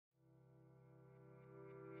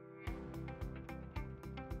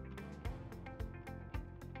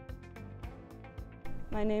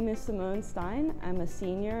My name is Simone Stein. I'm a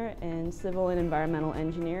senior in Civil and Environmental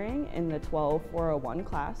Engineering in the 12401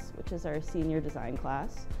 class, which is our senior design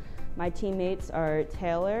class. My teammates are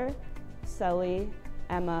Taylor, Selly,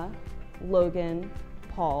 Emma, Logan,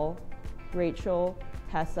 Paul, Rachel,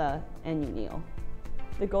 Tessa, and Unil.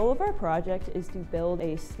 The goal of our project is to build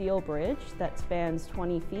a steel bridge that spans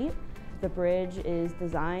 20 feet. The bridge is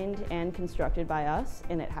designed and constructed by us,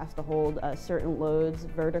 and it has to hold certain loads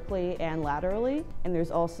vertically and laterally. And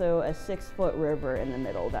there's also a 6-foot river in the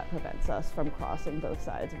middle that prevents us from crossing both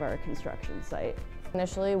sides of our construction site.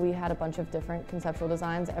 Initially, we had a bunch of different conceptual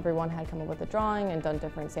designs. Everyone had come up with a drawing and done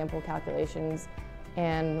different sample calculations.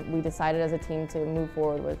 And we decided as a team to move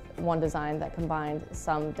forward with one design that combined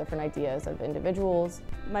some different ideas of individuals.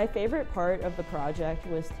 My favorite part of the project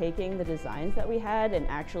was taking the designs that we had and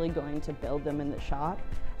actually going to build them in the shop.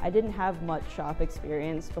 I didn't have much shop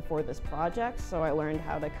experience before this project, so I learned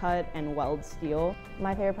how to cut and weld steel.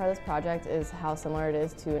 My favorite part of this project is how similar it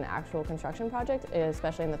is to an actual construction project,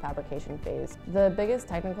 especially in the fabrication phase. The biggest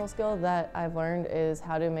technical skill that I've learned is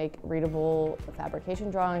how to make readable fabrication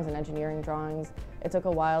drawings and engineering drawings. It took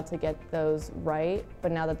a while to get those right,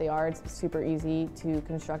 but now that they are, it's super easy to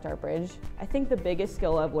construct our bridge. I think the biggest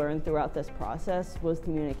skill I've learned throughout this process was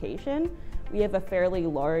communication. We have a fairly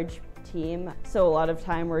large team, so a lot of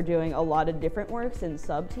time we're doing a lot of different works in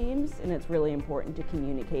sub-teams, and it's really important to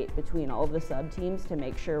communicate between all of the sub-teams to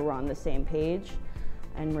make sure we're on the same page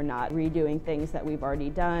and we're not redoing things that we've already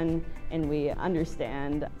done, and we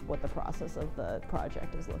understand what the process of the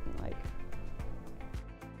project is looking like.